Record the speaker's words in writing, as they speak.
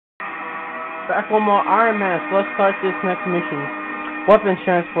Back one more Iron Man. So let's start this next mission. Weapons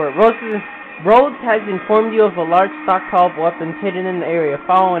transport. Rhodes has informed you of a large stockpile of weapons hidden in the area.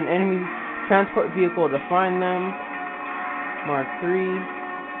 Follow an enemy transport vehicle to find them. Mark 3.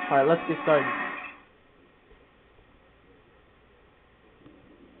 Alright, let's get started.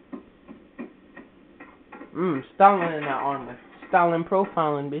 Styling in that armor. Styling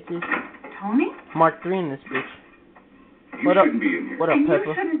profiling, bitches. Tony? Mark 3 in this bitch. You shouldn't be in here. What up, and Pepper?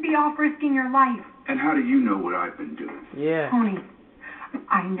 You shouldn't be off risking your life. And how do you know what I've been doing? Yeah. Tony,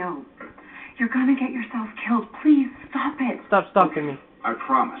 I know. You're gonna get yourself killed. Please, stop it. Stop stalking me. I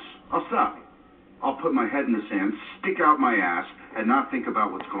promise. I'll stop. I'll put my head in the sand, stick out my ass, and not think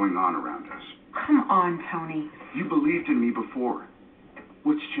about what's going on around us. Come on, Tony. You believed in me before.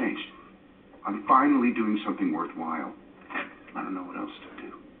 What's changed? I'm finally doing something worthwhile. I don't know what else to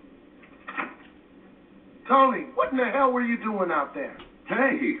do. Tony, what in the hell were you doing out there?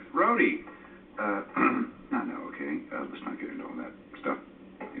 Hey, Rhodey. No, okay. Let's not get into all that stuff.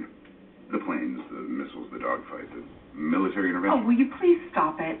 You know, the planes, the missiles, the dogfight, the military intervention. Oh, will you please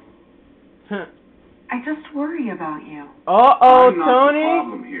stop it? I just worry about you. Uh-oh, I'm not Tony. the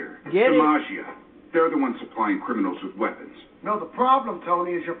problem here. Get it. DiMaggio. They're the ones supplying criminals with weapons. No, the problem,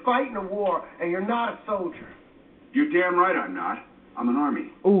 Tony, is you're fighting a war and you're not a soldier. You're damn right I'm not. I'm an army.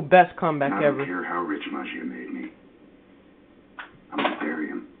 Ooh, best comeback And I don't ever. care how rich Maggio made me. I'm gonna bury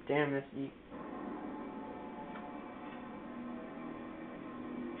him. Damn, that's deep.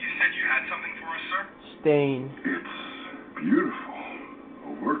 You said you had something for us, sir? Stain. It's beautiful.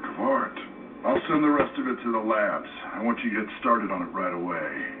 A work of art. I'll send the rest of it to the labs. I want you to get started on it right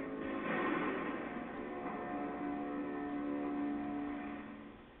away.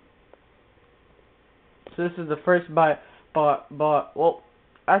 So this is the first well,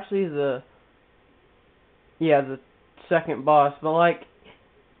 actually the second boss, but like,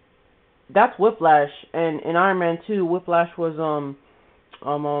 that's Whiplash, and in Iron Man 2, Whiplash was,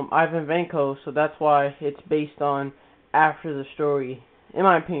 Ivan Vanko, so that's why it's based on after the story, in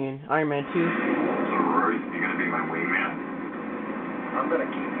my opinion, Iron Man 2. So, Rory, you gonna be my wingman? I'm gonna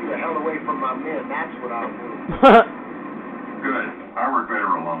keep you the hell away from my men, that's what I'll do. Good. I work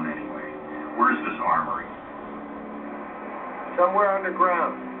better alone anyway. Where's this armory? Somewhere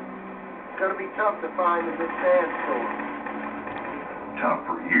underground. It's gonna be tough to find in this sandstorm. Tough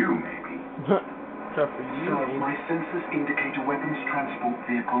for you, maybe. Tough for you, Sir, maybe. my sensors indicate a weapons transport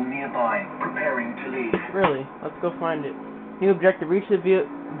vehicle nearby, preparing to leave. Really? Let's go find it. New objective, reach the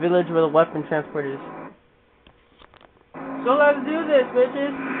village where the weapon transport is. So let's do this,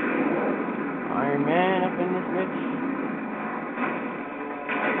 bitches! Iron Man up in this bitch.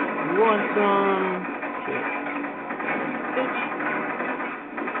 You want some shit? Bitch.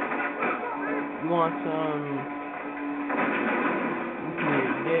 You want some? You can eat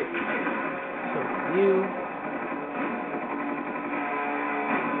a dick. So for you.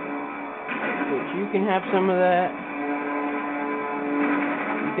 Bitch, you can have some of that.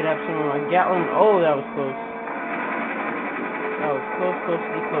 You could have some of my Gatling. Oh, that was close. That was close.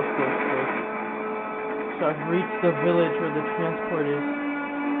 So I've reached the village where the transport is.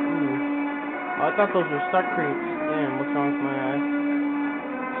 Ooh. Oh, I thought those were Stark crates. Damn, what's wrong with my eyes?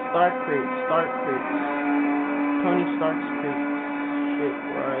 Stark crates. Tony Stark's crates. Shit,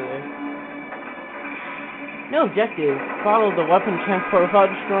 where are they? No objective. Follow the weapon transport without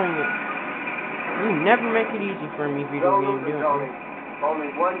destroying it. You never make it easy for me, video Don't game lose it, doing Tony. Only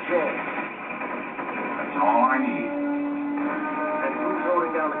one chance. That's all I need. And who's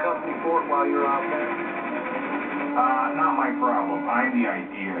holding down the company fort while you're out there? Not my problem. I'm the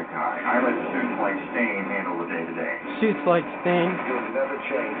idea guy. I let suits like Stain handle the day-to-day. Suits like Stain. You'll never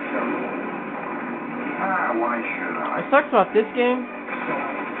change, Tony. Why should I? What sucks about this game? Sir,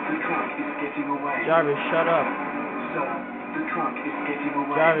 the truck is getting away. Jarvis, shut up. Sir, the truck is getting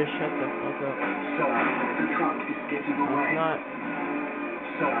away. Jarvis, shut the fuck up. Sir, the truck is getting No, away. it's not.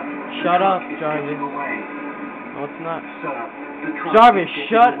 Sir, Shut the up, truck is Jarvis. getting away. No, it's not. Sir, the truck Jarvis, is getting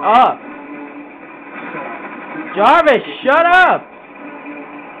shut away. up. Sir, the truck Jarvis, is getting shut away. up.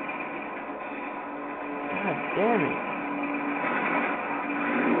 God damn it.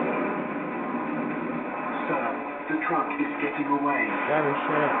 Sir, the truck is getting away. Jarvis,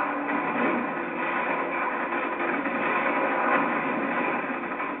 shut up.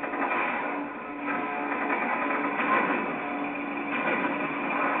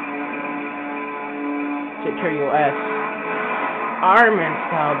 Take care of your ass. Iron Man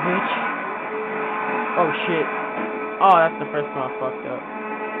style, bitch. Oh shit. Oh, that's the first one I fucked up.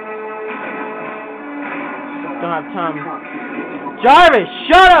 Don't have time. Jarvis,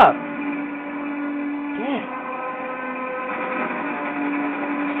 shut up! Damn.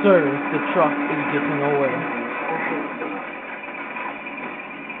 Sir, the truck is getting away.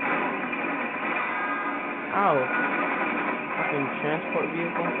 Ow. Fucking transport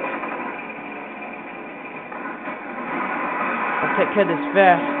vehicle. I'll take care of this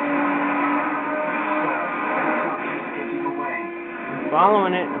fast. I'm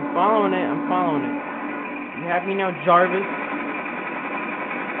following it. I'm following it. I'm following it. You have me now, Jarvis?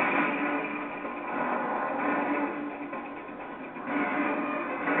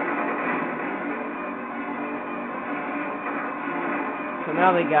 So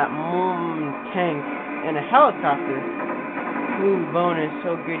now they got tanks and a helicopter. Ooh, bonus.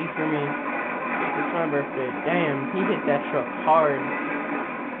 So gritty for me. It's my birthday. Damn, he hit that truck hard.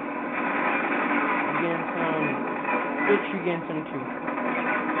 You getting some? Bitch, you getting some too.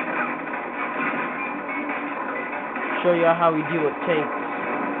 Show y'all how we do what takes.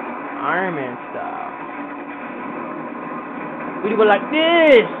 Iron Man style. We do it like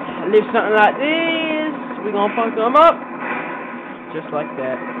this. Live something like this. We gonna fuck them up. Just like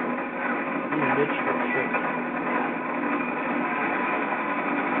that. Bitch, shit.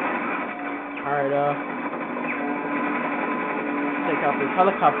 Alright, take out this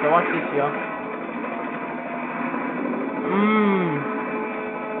helicopter. Watch this, y'all.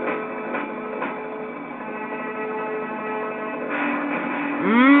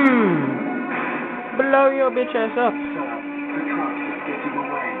 Blow your bitch ass up. Sir, the truck is getting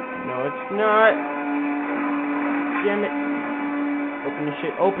away. No, it's not. Damn it. Open the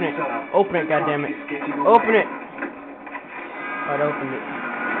shit. Open it. Open it, goddammit. Open it. Alright, opened it.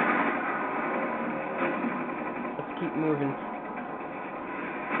 Let's keep moving.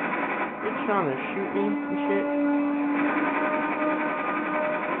 You're trying to shoot me and shit.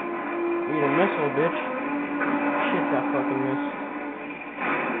 Need a missile, bitch. Shit, that fucking missed.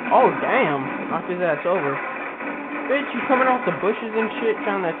 Oh, damn. Knocked his ass over. Bitch, you coming off the bushes and shit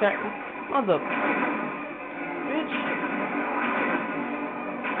trying to attack me? Mother... Bitch.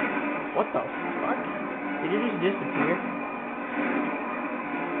 What the fuck? Did it just disappear?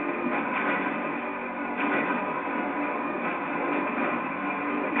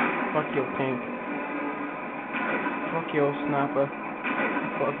 Fuck your tank. Fuck your sniper.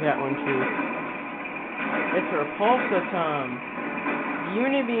 Fuck that one too. It's repulsor time.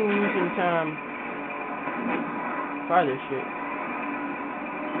 Unibeam using time. Try this shit.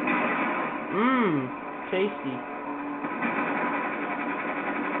 Tasty.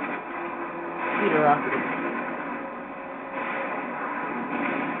 Eat a rocket.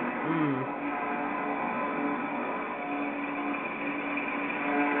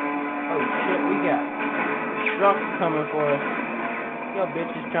 Oh shit, we got trucks coming for us. Yo,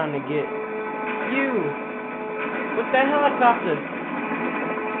 bitch is trying to get you. With that helicopter.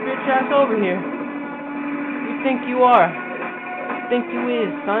 Bitch ass over here. You think you are? Think you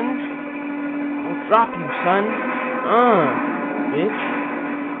is, son? I'll drop you, son. Bitch.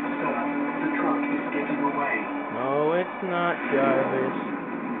 The truck is getting away. No, it's not, Jarvis.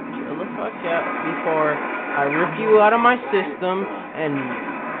 Chill the fuck out before I rip you out of my system and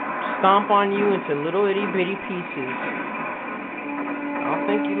stomp on you into little itty bitty pieces. I don't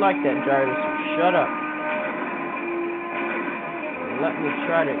think you like that, Jarvis, so shut up. Let me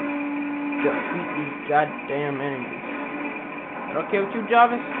try to defeat these goddamn enemies. Is that okay with you,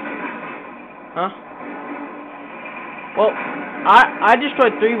 Jarvis? Huh? Well, I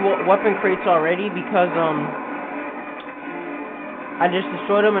destroyed 3 weapon crates already because, I just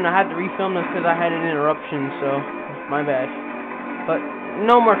destroyed them and I had to refilm them because I had an interruption, so, my bad. But,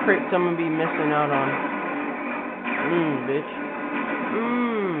 no more crates I'm gonna be missing out on. Bitch.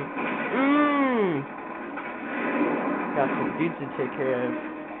 Got some dudes to take care of.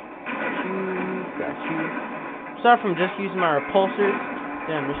 Got you. Sorry from just using my repulsors.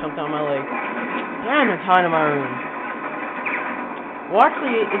 Damn, there's something on my leg. Damn, it's hot in my room. Well,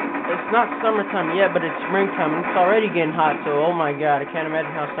 actually, it's not summertime yet, but it's springtime, and it's already getting hot, so oh my god, I can't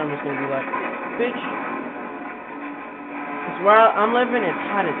imagine how summer's gonna be like. Bitch. Because where I'm living, it's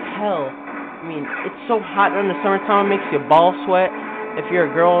hot as hell. I mean, it's so hot during the summertime, it makes your balls sweat. If you're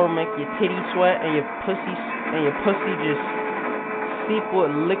a girl, it'll make your titty sweat, and your pussy just seep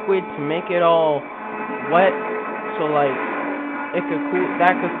with liquid to make it all wet. So like, that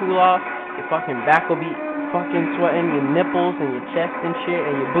could cool off. Your fucking back will be fucking sweating, your nipples and your chest and shit,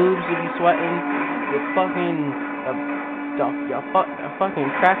 and your boobs will be sweating. Your fucking fucking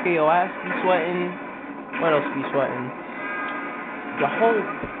crack of your ass be sweating. What else be sweating? Your whole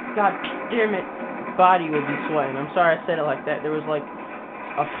god damn it body will be sweating. I'm sorry I said it like that. There was like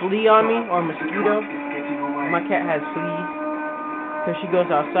a flea on me, or a mosquito. My cat has fleas because she goes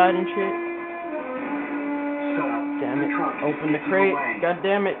outside and shit. Damn damn it. Open the crate. God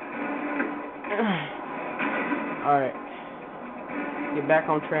damn it. Alright. Get back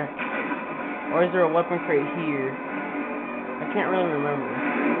on track. Or is there a weapon crate here? I can't really remember.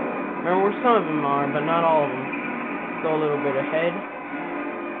 Remember where some of them are, but not all of them. Go a little bit ahead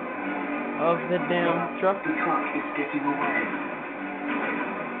of the damn truck. The truck is getting away.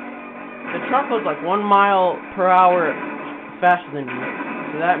 The truck goes like 1 mile per hour faster than you.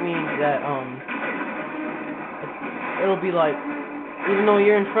 So that means that, it'll be like, even though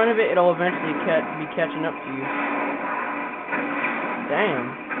you're in front of it, it'll eventually be catching up to you. Damn.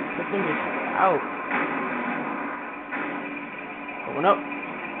 Put them bitches out. Going up.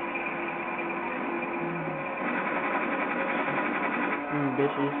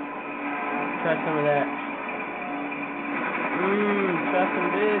 Bitches. Try some of that. Try some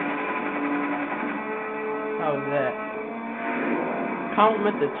bits. How was that?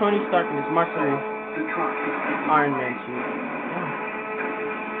 Compliment the Tony Stark in his Mark III Iron Man suit.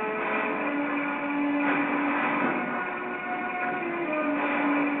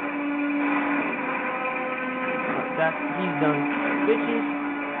 He's done. Bitches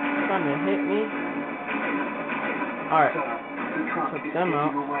trying to hit me. Alright. Took them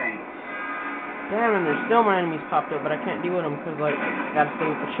out. Damn, and there's still more enemies popped up, but I can't deal with them because, like, gotta stay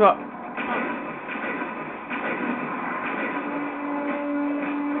with the truck.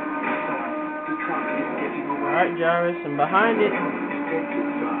 Alright, Jarvis, and behind it,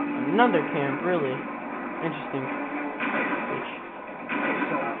 another camp, really. Interesting. Bitch.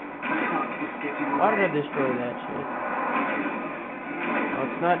 Why did I destroy that shit? Oh,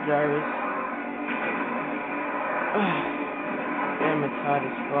 it's not Jarvis. Damn, it's hot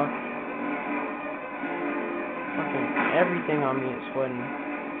as fuck. Fucking everything on me is sweating.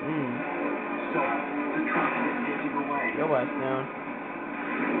 Go ass down.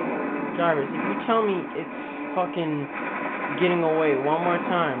 Jarvis, if you tell me it's fucking getting away one more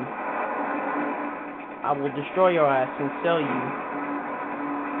time, I will destroy your ass and sell you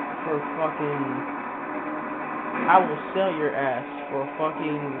for fucking... I will sell your ass for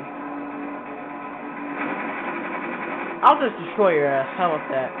fucking... I'll just destroy your ass. How about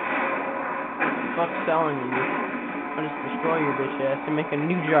that? Fuck selling you. I'll just destroy your bitch ass and make a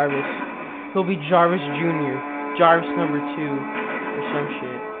new Jarvis. He'll be Jarvis Jr. Jarvis number 2 or some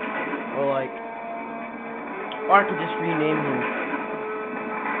shit. Or like... Or I could just rename him.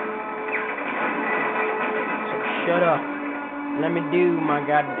 So shut up. Let me do my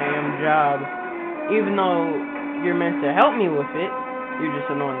goddamn job. Even though you're meant to help me with it, you're just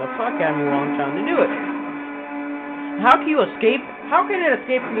annoying the fuck out of me while I'm trying to do it. How can you escape? How can it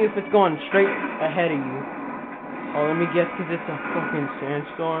escape from you if it's going straight ahead of you? Oh, let me guess, because it's a fucking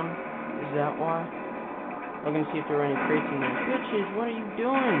sandstorm. Is that why? I'm gonna see if there are any crates in there. Bitches, what are you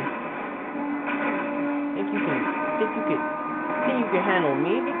doing? Think you can handle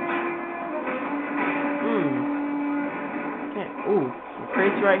me, bitch? Can't. Ooh, some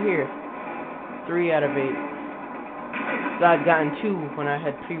crates right here. 3 out of 8. So I'd gotten 2 when I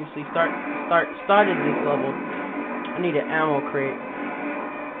had previously started this level. I need an ammo crate.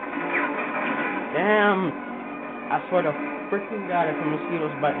 Damn. I swear to freaking God if a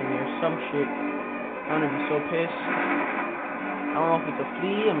mosquito's biting me or some shit, I'm gonna be so pissed. I don't know if it's a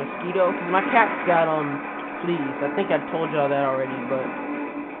flea, a mosquito, because my cat's got fleas. I think I told y'all that already, but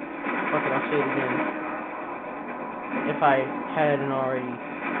fuck it, I'll say it again. If I hadn't already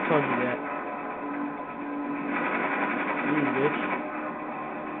told you that. Bitch.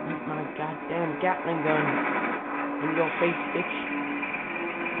 Use my goddamn Gatling gun in your face, bitch.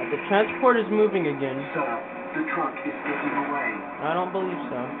 The transport is moving again. Sir, the truck is getting away. I don't believe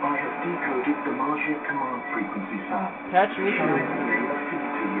so. I have decoded the Martian command frequency, sir. Patch me through.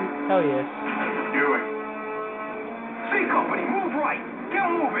 Hell yes. Do it. C Company, move right. Get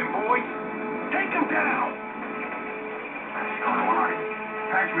moving, boys. Take him down. Scarlotti,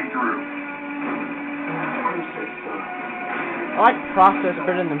 patch me through. Process, sir. I like process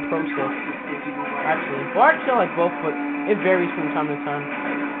better than process. Actually. Well, actually I like both, but it varies from time to time.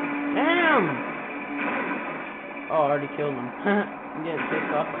 Damn! Oh, I already killed him. I'm getting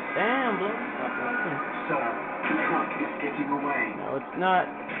pissed off. Damn, blow the fuck open. Sir, the truck is getting away. No, it's not.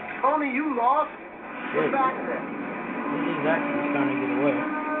 Tony, you lost? Shit. Get back there. It is actually starting to get away.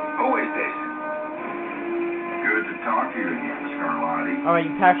 Who is this? Good to talk to you again, Scarlotti. Alright,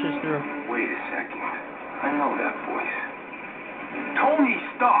 you patched us through. Wait a second. I know that voice. Tony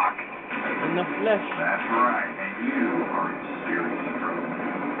Stark! In the flesh. That's right, and you are in serious trouble.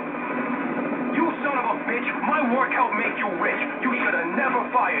 You son of a bitch! My work helped make you rich! You should have never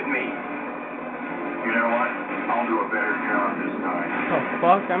fired me! You know what? I'll do a better job this time. Oh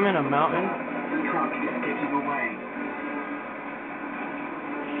fuck, I'm in a mountain. The truck is getting away.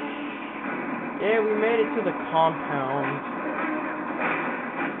 Yeah, we made it to the compound.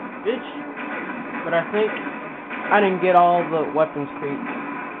 Bitch. But I think I didn't get all the weapons crates.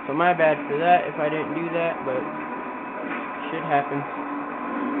 So my bad for that if I didn't do that, but shit happens.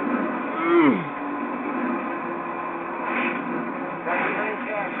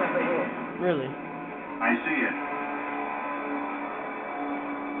 Really? I see it.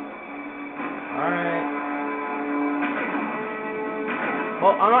 Alright.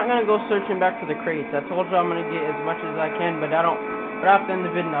 Well, I'm not gonna go searching back for the crates. I told you I'm gonna get as much as I can, but I have to end the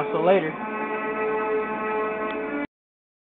video now, so later.